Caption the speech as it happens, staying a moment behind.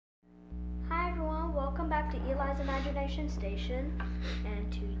back to Eli's Imagination Station,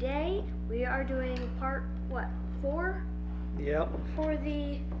 and today we are doing part, 4? Yep. For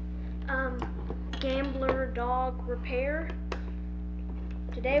the Gambler Dog Repair.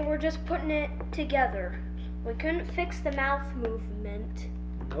 Today we're just putting it together. We couldn't fix the mouth movement.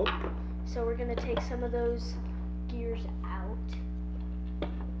 Nope. So we're going to take some of those gears out.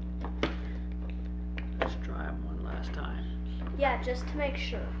 Let's try them one last time. Yeah, just to make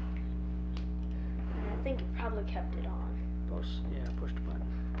sure. And I think it probably kept it on. Push the button.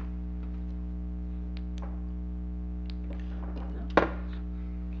 No.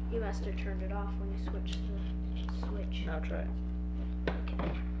 You must have turned it off when you switched the switch. Now try it.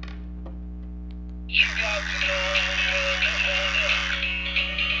 Okay.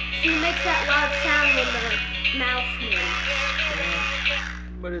 See, it makes that loud sound when the mouth moves.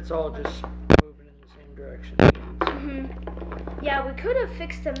 But it's all just moving in the same direction. Yeah, we could have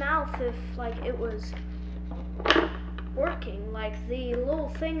fixed the mouth if, like, it was working. Like, the little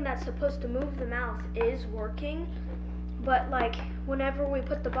thing that's supposed to move the mouth is working, but, like, whenever we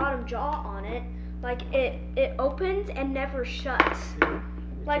put the bottom jaw on it, like, it opens and never shuts.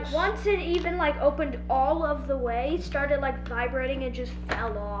 Like, once it even, like, opened all of the way, started, like, vibrating and just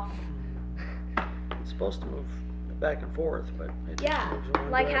fell off. It's supposed to move back and forth, but it just moves in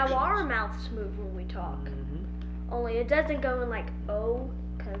one like direction. how our mouths move when we talk. Only it doesn't go in, like, oh,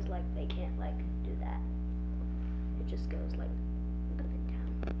 because, like, they can't, like, do that. It just goes, like, up and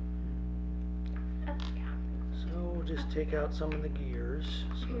down. Up and down. So we'll just take out some of the gears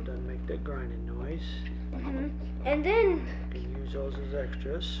so it doesn't make that grinding noise. And then You can use those as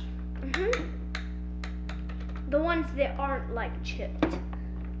extras. the ones that aren't, like, chipped.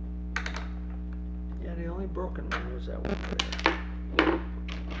 Yeah, the only broken one was that one there.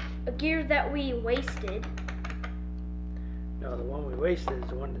 A gear that we wasted. No, the one we wasted is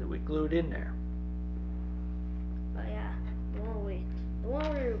the one that we glued in there. Oh yeah, the one we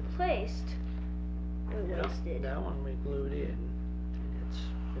replaced, we wasted. That one we glued in, and it's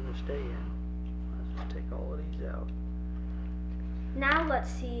gonna stay in. Let's just take all of these out. Now let's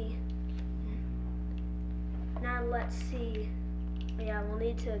see. Yeah, we'll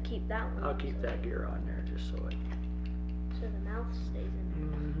need to keep that one. I'll keep that gear on there just so it. So the mouth stays in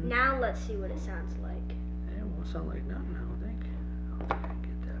there. Now let's see what it sounds like. It won't sound like nothing, I don't think. I don't think I can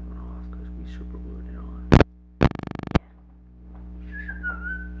get that one off because we super glued it on.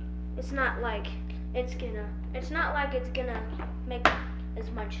 It's not like it's gonna make as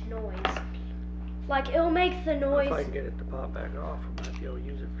much noise. Like, it'll make the noise. If I can get it to pop back off, I might be able to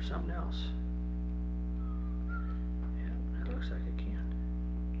use it for something else. Yeah, that looks like it can.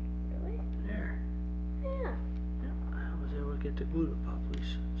 Really? There. Yeah. Yeah, I was able to get the glue to pop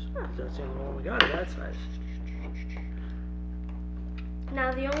loose. So that's the only one we got of that size.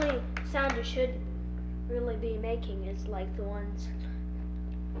 Now the only sound it should really be making is like the ones,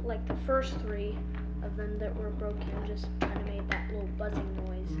 like the first 3 of them that were broken just kind of made that little buzzing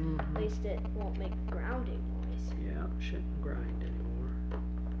noise. At least it won't make grounding noise. Yeah, it shouldn't grind anymore.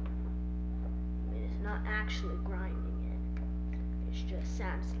 I mean, it's not actually grinding it. It just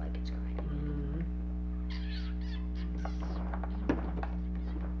sounds like it's grinding.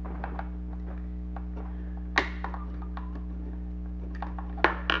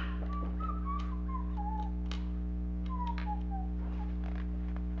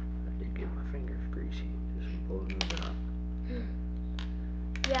 I did get my fingers greasy just from pulling it up.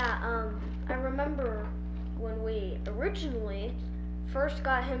 Yeah, I remember when we originally first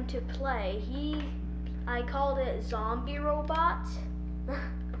got him to play, I called it Zombie Robot.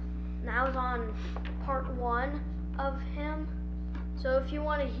 And I was on part 1 of him. So if you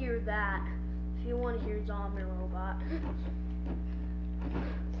want to hear that, if you want to hear Zombie Robot,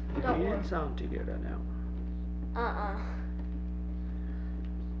 don't He worry. didn't sound too good on that one.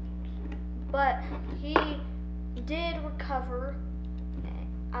 But he did recover.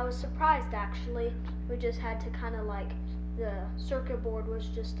 I was surprised, actually. We just had to kind of, like, the circuit board was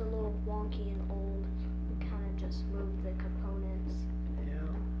just a little wonky and old. We kind of just moved the components.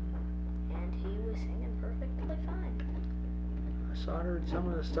 Yeah. And he was singing perfectly fine. I soldered some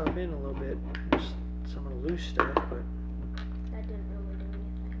of the stuff in a little bit, just some of the loose stuff, but That didn't really do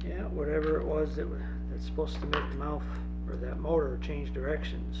anything. yeah, whatever it was that's supposed to make the mouth or that motor change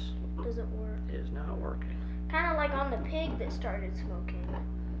directions Doesn't work. is not working. Kind of like on the pig that started smoking.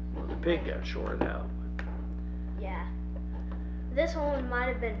 Well, the pig got shorted out. Yeah. This one might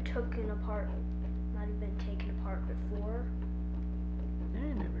have been taken apart before.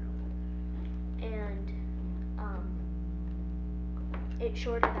 You never know. And it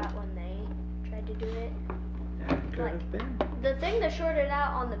shorted out when they tried to do it. That could have been. The thing that shorted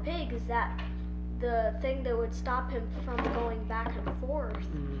out on the pig is that the thing that would stop him from going back and forth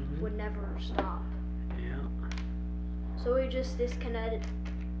Mm-hmm. would never stop. Yeah. So we just disconnected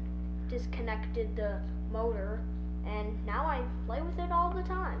the motor, and now I play with it all the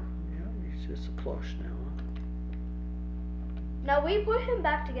time. Yeah, he's just a plush now, huh? Now we put him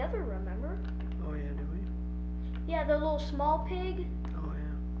back together, remember? Oh yeah, do we? Yeah, the little small pig, Oh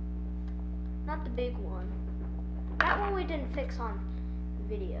yeah. not the big one. That one we didn't fix on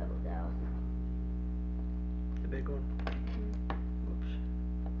video though. The big one. Whoops.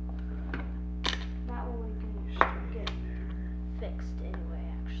 That one we didn't Stay get in there. fixed anyway,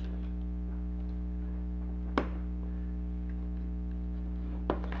 actually.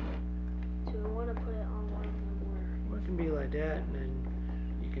 So we want to put it on one of them where Well, it can be like that, and then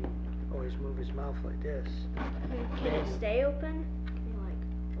you can always move his mouth like this. can it stay open? Can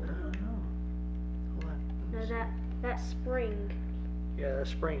you I don't know. Hold on. no, that spring. Yeah, the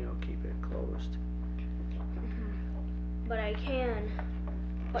spring will keep it closed. But I can.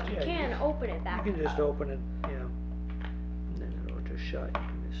 But you Yeah, can open it back. You can just up. open it, yeah, and then it'll just shut. You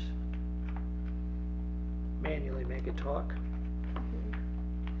can just manually make it talk.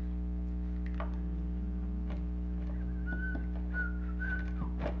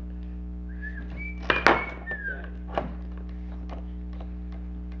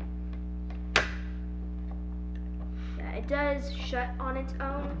 Yeah, it does shut on its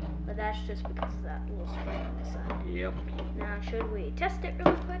own, but that's just because of that little spring on the side. Yep. Now, should we test it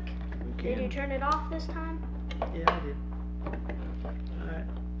really quick? You Did you can. turn it off this time? Yeah, I did. Alright.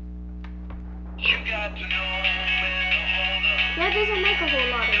 You got to know when to hold up. Yeah, it doesn't make a whole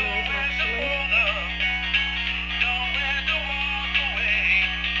lot of noise actually.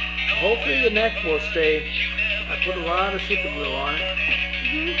 Hopefully the neck will stay. I put a lot of super glue on it.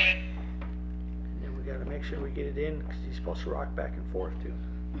 Mhm. And then we gotta make sure we get it in, because he's supposed to rock back and forth too.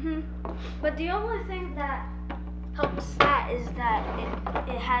 Mhm. But the only thing that helps that is that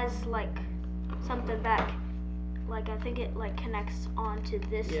it has like something back. Like I think it like connects onto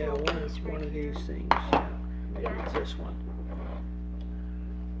this Yeah, little one piece right of here. these things. Yeah. Maybe Yeah. it's this one.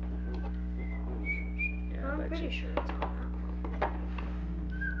 Yeah, I I'm bet pretty you. sure it's on that one.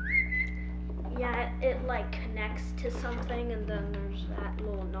 Yeah, it like connects to something, and then there's that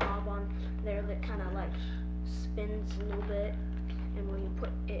little knob on there that kind of like spins a little bit, and when you put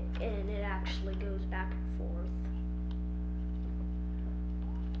it in, it actually goes back and forth.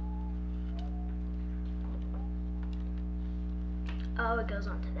 Oh, it goes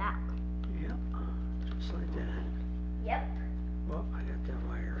onto that. Yeah, just like that. Yep. Well, I got that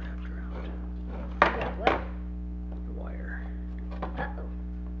wire wrapped around. Wait, what? The wire. Uh-oh.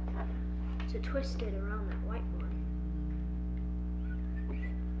 To twist it around that white one.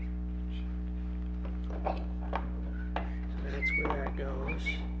 So that's where that goes.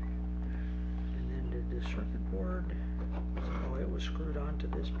 And then did the circuit board. Oh, it was screwed onto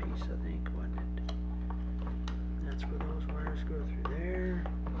this piece, I think, wasn't it? That's where those wires go through there.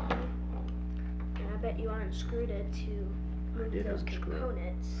 And I bet you unscrewed it to move did those unscrew it.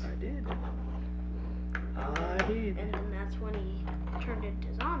 components. I did. I did. And then that's when he turned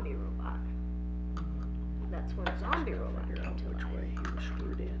into Zombie Robot. That's when Zombie Robot Figure came out to which life. way he was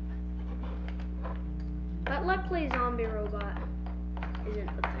screwed in. But luckily Zombie Robot isn't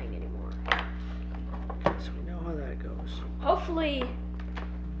a thing anymore. So we know how that goes. Hopefully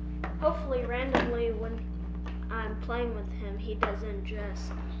randomly when I'm playing with him, he doesn't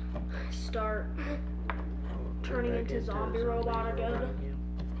just start Oh, turning back into Zombie Robot again. again.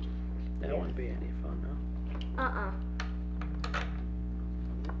 That Yeah. wouldn't be any fun, though.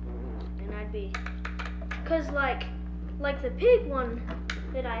 And I'd be, cause like the pig one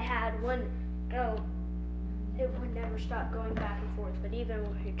that I had wouldn't go, it would never stop going back and forth. But even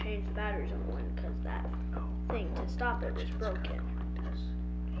if you change the batteries, it wouldn't, cause that Oh, thing to stop it was it's broken. kinda like this.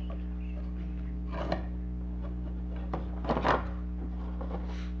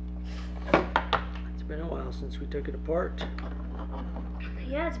 It's been a while since we took it apart.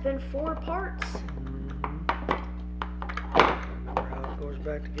 Yeah, it's been 4 parts. Remember how it goes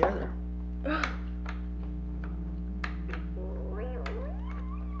back together.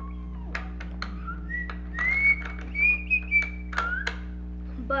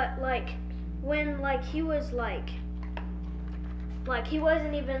 But like when like he was like he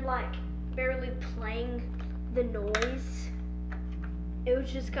wasn't even like barely playing the noise. It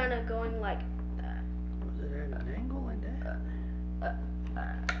was just kind of going like Was it at an angle like that?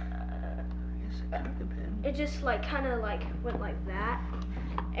 I guess it could have been. it just like kind of like went like that,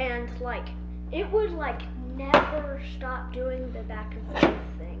 and like it would like never stop doing the back and forth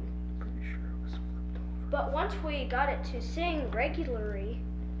thing. Pretty sure it was flipped over. But once we got it to sing regularly,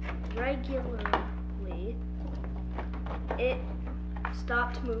 it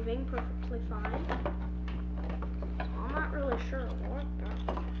stopped moving perfectly fine. So I'm not really sure what.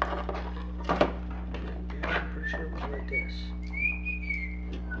 Yeah, I'm pretty sure it was like this.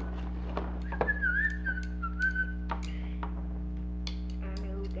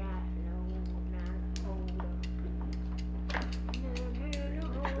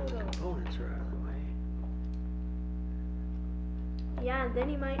 Make sure the components are out of the way. Yeah, and then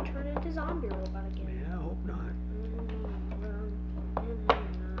he might turn into zombie robot again. Yeah, I hope not.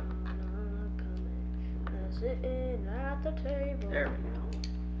 Sitting at the table. There we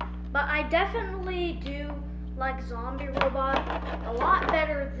go. But I definitely do like Zombie Robot a lot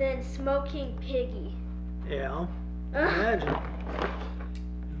better than Smoking Piggy. Yeah, imagine.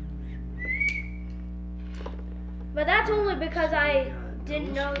 But that's only because I got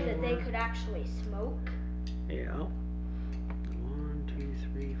didn't those know that they four. could actually smoke. Yeah. 1, 2,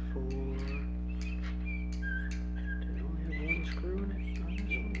 3, 4. Did it only have one screw in it on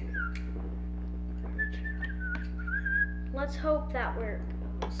this one? Let's hope that where it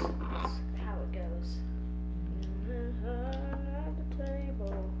goes. That's how it goes. At the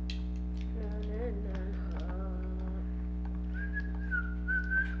table.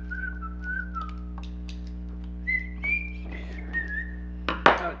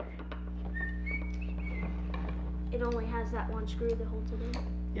 Okay. It only has that one screw that holds it in.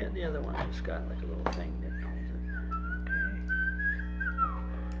 Yeah, the other one just got like a little thing that holds it.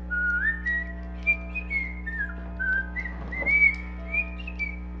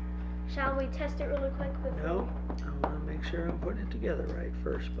 Shall we test it really quick before? No, I want to make sure I'm putting it together right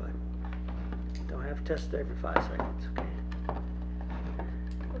first, but don't have to test it every 5 seconds, okay?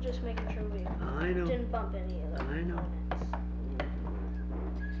 We're just making sure we I know. didn't bump any of the I know.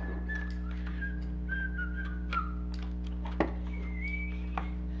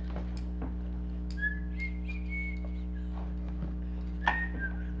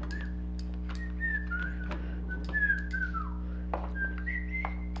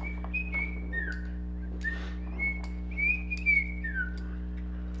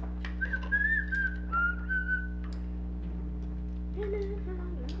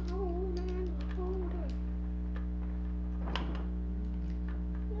 components.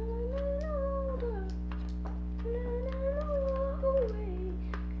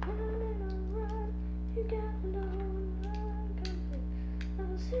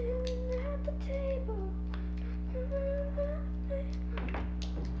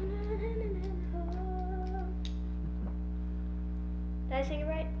 Did I sing it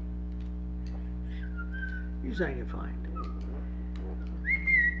right? You sang it fine.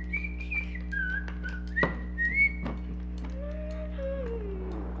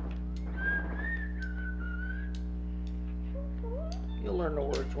 You'll learn the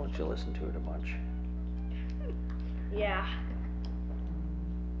words once you listen to it a bunch. Yeah.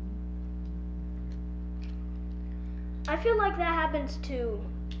 I feel like that happens to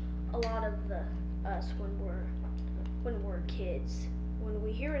a lot of us when we're kids. When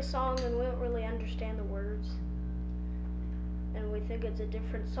we hear a song and we don't really understand the words, and we think it's a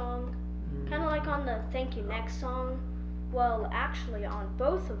different song, kind of like on the "Thank You Next" song. Well, actually, on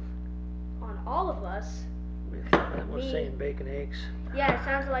all of us, We're Me. saying bacon eggs. yeah, it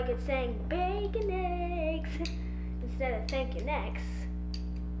sounds like it's saying "bacon eggs" instead of "Thank You Next."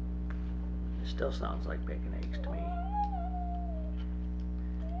 It still sounds like bacon eggs to me,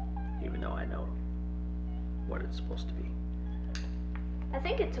 even though I know what it's supposed to be. I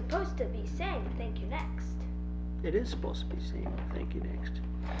think it's supposed to be saying "Thank You Next." It is supposed to be saying thank you next,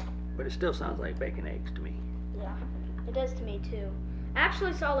 but it still sounds like bacon eggs to me. Yeah, it does to me too. I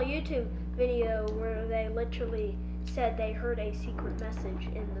actually saw a YouTube video where they literally said they heard a secret message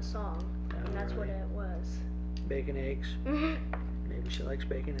in the song, and that's what it was. Bacon eggs. Mhm. Maybe she likes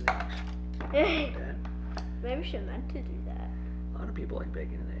bacon and eggs. That. Maybe she meant to do that. A lot of people like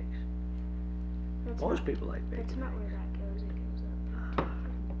bacon and eggs. That's Most not, people like bacon that's and not where eggs. that goes. It goes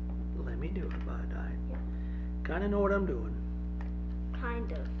up. Let me do it, bud. Yeah. I kind of know what I'm doing.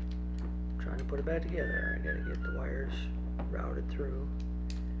 Kind of. Trying to put it back together. I gotta get the wires routed through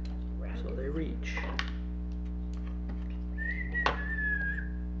so they reach.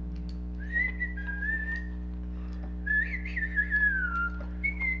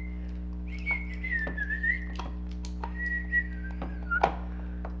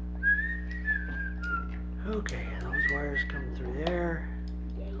 Okay, those wires come through there.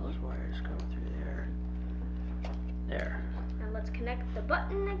 Yeah. Those wires come through there. There. And let's connect the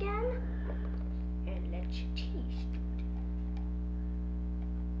button again. And let's tease.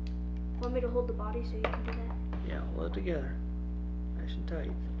 Want me to hold the body so you can do that? Yeah, hold it together. Nice and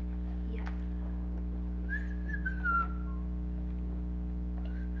tight. Yeah.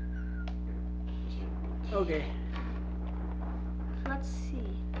 Okay. Let's see.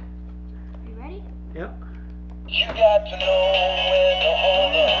 You ready? Yep. You got to know when to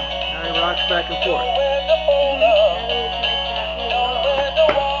hold up, Now he rocks back and forth. when to fold up, Now that we connect that know little when to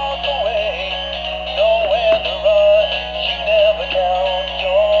walk away, know when to run. You never count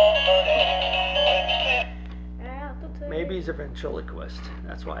your money when you sit. yeah, that's it. Maybe he's a ventriloquist.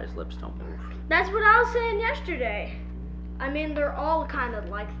 That's why his lips don't move. That's what I was saying yesterday. I mean, they're all kind of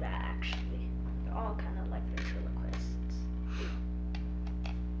like that, actually. They're all kind of like ventriloquists.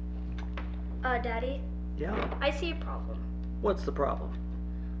 Daddy, Yeah. I see a problem. What's the problem?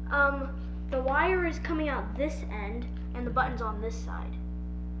 The wire is coming out this end, and the button's on this side.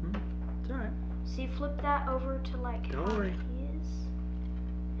 It's alright. See, flip that over to like Don't how worry. it is,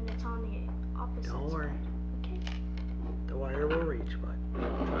 and it's on the opposite Don't side. worry. Okay. The wire will reach, but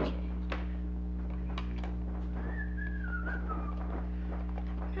trust me.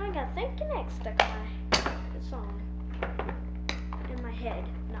 Now I got Thank You Next stuck in the song. In my head,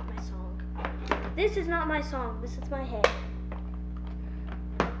 not my song. This is not my song, this is my head.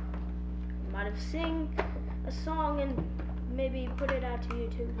 I might have sing a song and maybe put it out to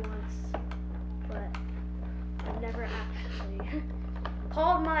YouTube once, but I've never actually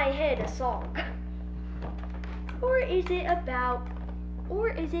called my head a song. Or is it about, or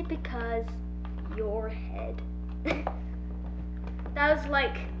is it because your head? That was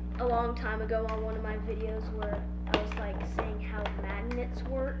like a long time ago on one of my videos where I was like saying how magnets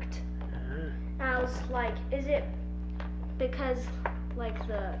worked. And I was like, is it because like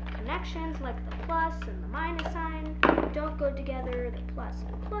the connections, like the plus and the minus sign don't go together, the plus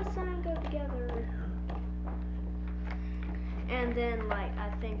and plus sign go together? And then like I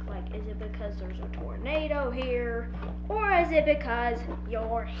think like, is it because there's a tornado here, or is it because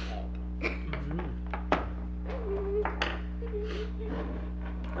your head?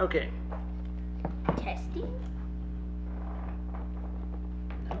 Okay. Testing.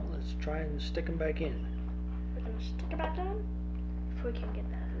 Now let's try and stick them back in. We're gonna stick it back on if we can get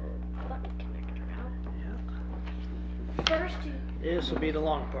that little button connector out. Yeah. First, This will be the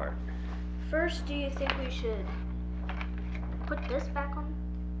long part. do you think we should put this back on?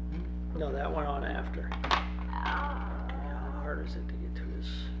 No, that went on after. Ah. Yeah, how hard is it to get to his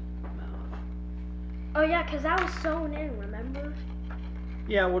mouth? Oh yeah, 'cause that was sewn in, remember?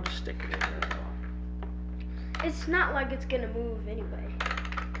 Yeah, we'll just stick it in there though. It's not like it's gonna move anyway.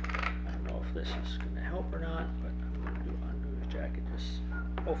 I don't know if this is going to help or not, but I'm going to undo his jacket. Just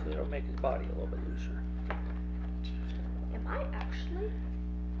hopefully it'll make his body a little bit looser. Am I actually?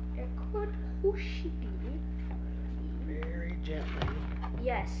 It could whooshy be. Very gently.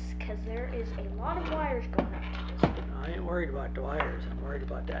 Yes, 'cause there is a lot of wires going up to this one. I ain't worried about the wires. I'm worried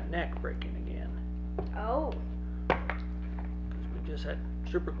about that neck breaking again. Oh. Because we just had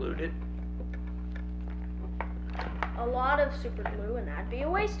super glued it. A lot of super glue, and that'd be a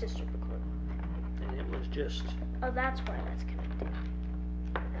waste of super glue. And it was just, Oh, that's why that's connected.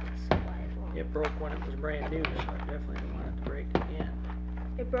 That's why it won't. it broke when it was brand new, so I definitely don't want it to break again.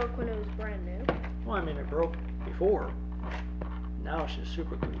 It broke when it was brand new. Well, I mean, it broke before. Now it's just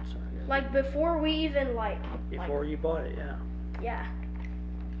super glued, so I guess. Like before we even Before you bought it, yeah. yeah.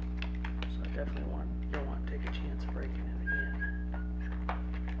 So I definitely don't want to take a chance of breaking it again.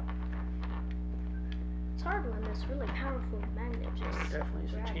 It's hard when this really powerful magnet just Definitely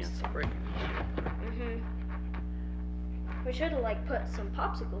is a grabs chance of things. breaking it. We should have like put some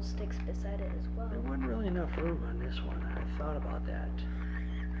popsicle sticks beside it as well. There wasn't really enough room on this one. I thought about that.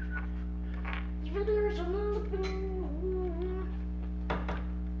 There's a little bit.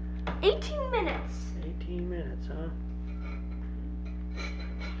 18 minutes. 18 minutes, huh?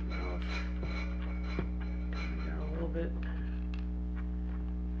 Mouth. Coming down a little bit.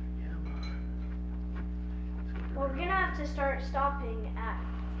 Yeah, Well, we're gonna have to start stopping at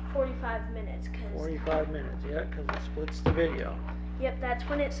 45 minutes, cause 45 minutes, yeah, because it splits the video. yep, that's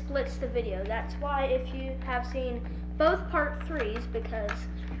when it splits the video. That's why if you have seen both part 3s, because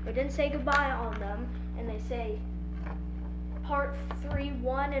we didn't say goodbye on them, and they say part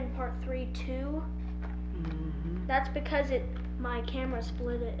 3-1 and part 3-2. Mm-hmm. That's because my camera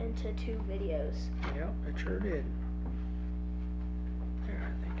split it into 2 videos. Yep, it sure did. There,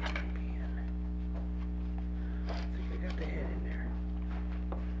 I think it can be in. I think I got the head in there.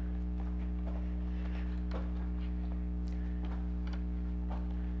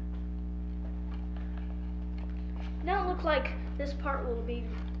 Don't look like this part will be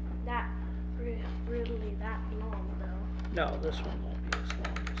that really that long though. No, this one won't be as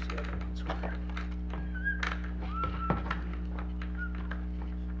long as the other ones were.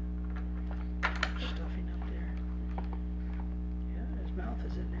 Stuffing up there. Yeah, his mouth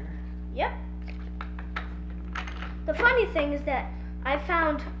is in there. Yep. The funny thing is that I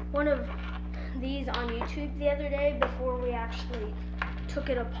found one of these on YouTube the other day before we actually took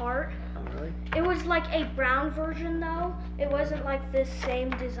it apart. Oh, really? It was like a brown version though. It wasn't like this same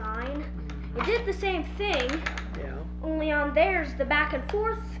design. It did the same thing, Yeah. only on theirs the back and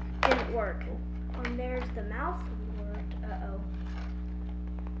forth didn't work. On theirs the mouth worked. Uh-oh.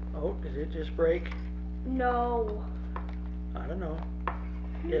 Oh, did it just break? No. I don't know.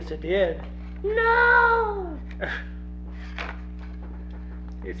 Yes, it did. No!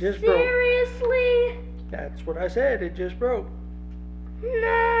 It just broke. Seriously? That's what I said. It just broke.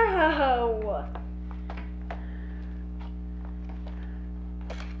 No!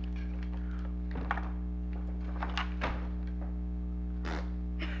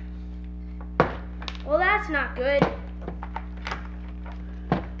 Well, that's not good.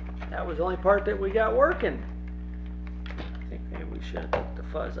 That was the only part that we got working. I think maybe we should have took the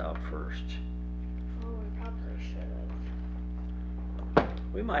fuzz out first. Oh, we probably should have.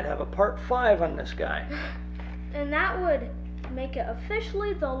 We might have a part 5 on this guy. And that would make it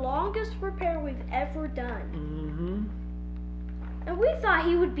officially the longest repair we've ever done. Mm-hmm. And we thought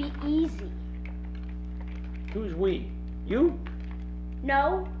he would be easy. Who's we? You?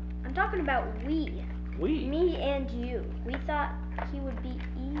 No, I'm talking about we. We? Me and you. We thought he would be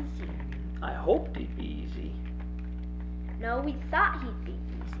easy. I hoped he'd be easy. No, we thought he'd be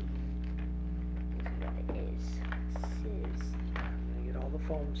easy. This is what it is. This is I'm gonna get all the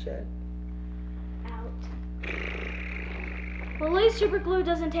foam set. out. Well, at least super glue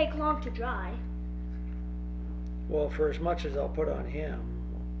doesn't take long to dry. Well, for as much as I'll put on him,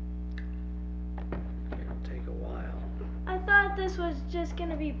 it'll take a while. I thought this was just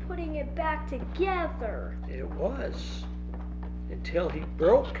gonna be putting it back together. It was. Until he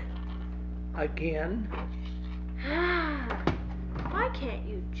broke again. Why can't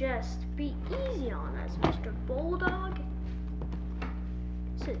you just be easy on us, Mr. Bulldog?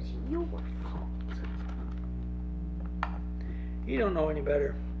 This is your fault. You don't know any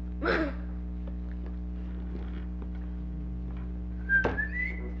better.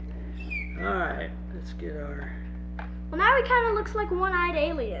 Alright, let's get our Well, now he kind of looks like one-eyed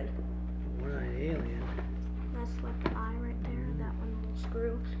alien. one-eyed alien. That's like the eye right there, that one little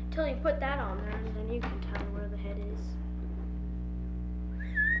screw. Until you put that on there, and then you can tell where the head is.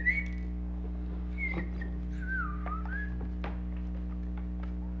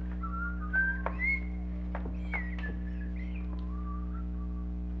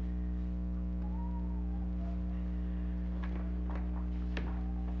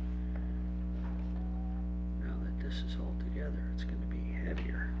 Now that this is all together, it's going to be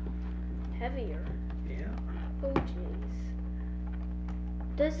heavier. Heavier. Yeah. Oh, jeez.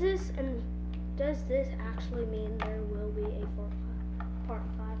 Does this actually mean there will be a part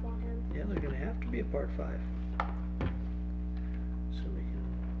 5 on him? Yeah, they're going to have to be a part 5. So we can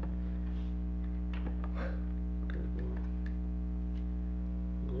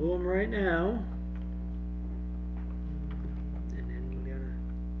glue them right now. And then we gotta,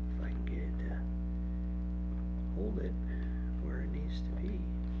 if I can get it to hold it where it needs to be.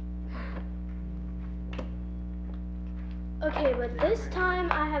 Okay, but this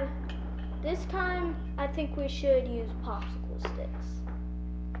time I think we should use popsicle sticks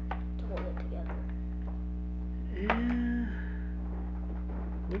to hold it together. Yeah,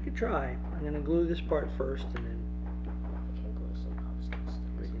 we could try. I'm gonna glue this part first, and then We can glue some popsicle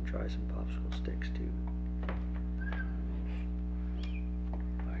we sticks. can try some popsicle sticks too.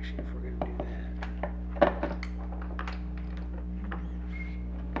 Actually, if we're gonna do that.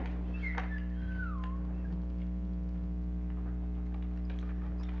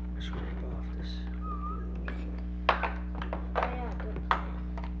 Scrape off this. Yeah, good plan.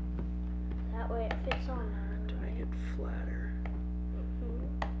 That way it fits on there. To make it flatter. Mhm.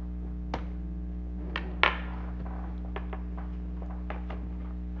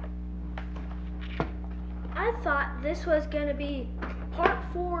 I thought this was gonna be part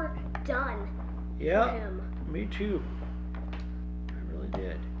 4 done for Yeah, him. me too. I really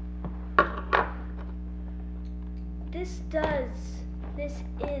did. This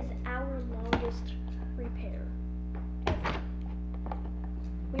is our longest repair.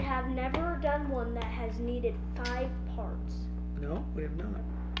 We have never done one that has needed 5 parts. No, we have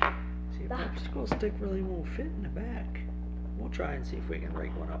not. See, a The- popsicle stick really won't fit in the back. We'll try and see if we can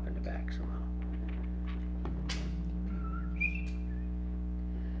rig one up in the back somehow.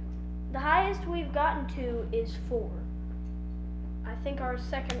 The highest we've gotten to is 4. I think our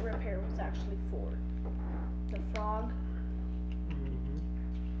second repair was actually 4. The frog,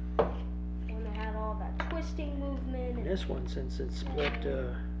 when they had all that twisting movement. And And this one, since it's split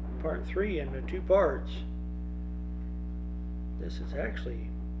part 3 into 2 parts, This is actually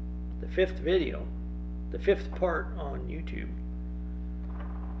the 5th video, the 5th part on YouTube.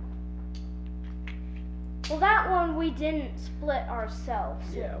 Well, that one we didn't split ourselves.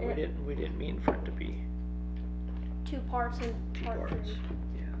 Yeah, we didn't mean for it to be 2 parts and 2 part parts. 3.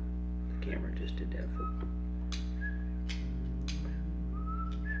 Yeah, the camera just did that for.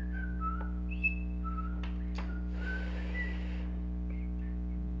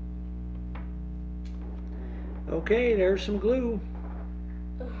 Okay, there's some glue.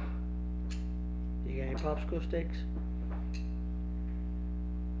 You got any popsicle sticks?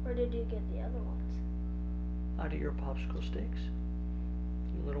 Where did you get the other ones? Out of your popsicle sticks?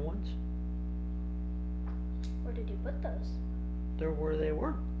 The little ones? Where did you put those? They're where they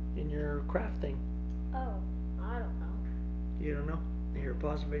were, in your craft thing. Oh, I don't know. You don't know? Here,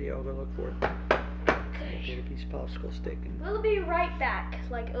 pause the video, I'll go look for it. Okay. Get a piece of popsicle stick and We'll be right back.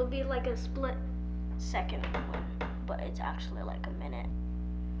 Like, it'll be like a split second, but it's actually like a minute.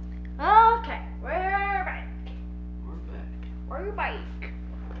 Okay, we're back. We're back.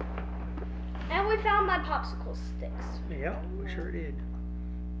 And we found my popsicle sticks. yeah, we sure did.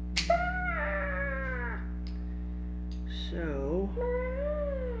 So,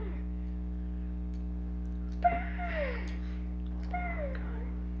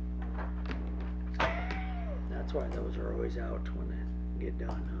 that's why those are always out when they get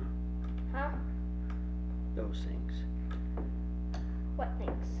done, huh? Huh? Those things. What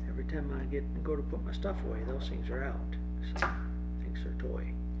things? Every time I go to put my stuff away, those things are out. So, things are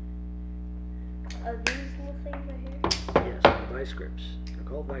toy. Are these little things right here? Yes, the vice grips. They're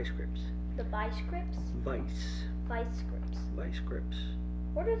called vice grips. The vice grips? Vice. Vice grips. Vice grips.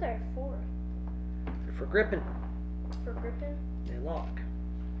 What are they for? They're for gripping. For gripping? They lock.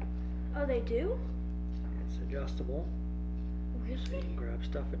 Oh, they do? It's adjustable. So you Really? can grab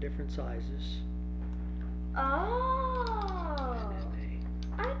stuff at different sizes. Oh, And then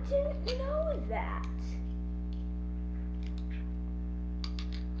I didn't know that.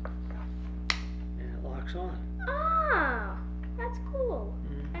 and it locks on. Ah, that's cool.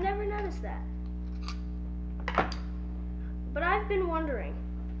 Mhm. I never noticed that. But I've been wondering,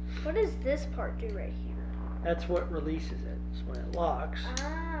 what does this part do right here? That's what releases it. So when it locks,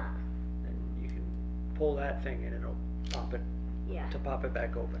 Ah, then you can pull that thing and it'll pop it yeah. to pop it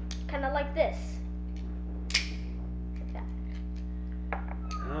back open. Kind of like this. Like that.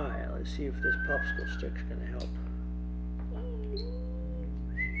 Alright, let's see if this popsicle stick's gonna help.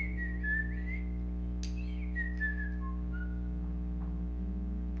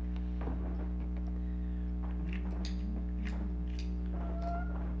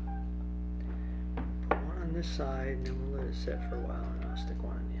 Put one on this side and then we'll let it set for a while and I'll stick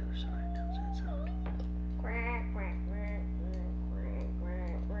one on the other side. How's that sound? Quack, quack, quack, quack, quack,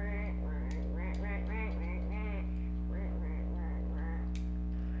 quack, quack, quack, quack, quack, quack, quack, quack, quack,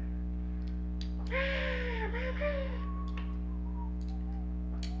 quack,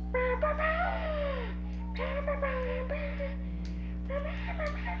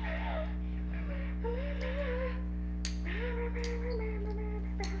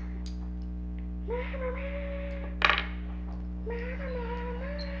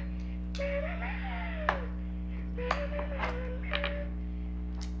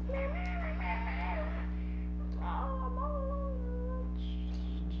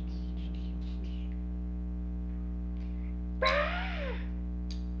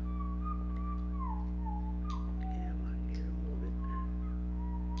 Yeah, I might get a little bit.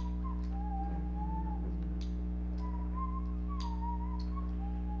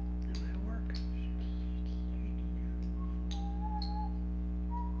 That might work.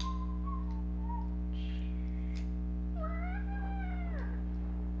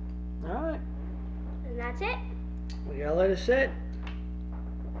 Alright, And that's it. we gotta let it sit.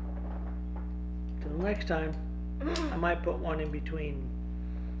 Till next time. I might put one in between,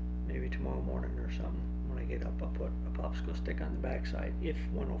 maybe tomorrow morning or something. When I get up, I'll put a popsicle stick on the back side. If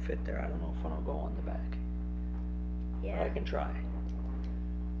one will fit there, I don't know if one will go on the back. But I Yeah. can try.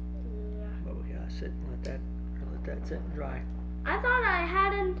 Yeah. But we gotta sit and let that sit and dry. I thought I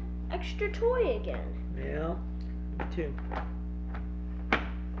had an extra toy again. Yeah, me too.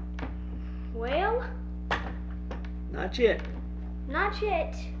 Well, Not yet. not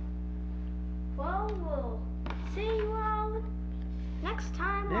yet. Well, we'll see you all next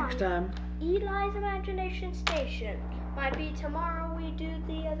time Next on time. Eli's Imagination Station. Might be tomorrow we do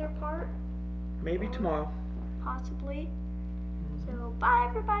the other part, Maybe tomorrow. possibly. So, bye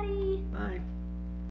everybody. Bye.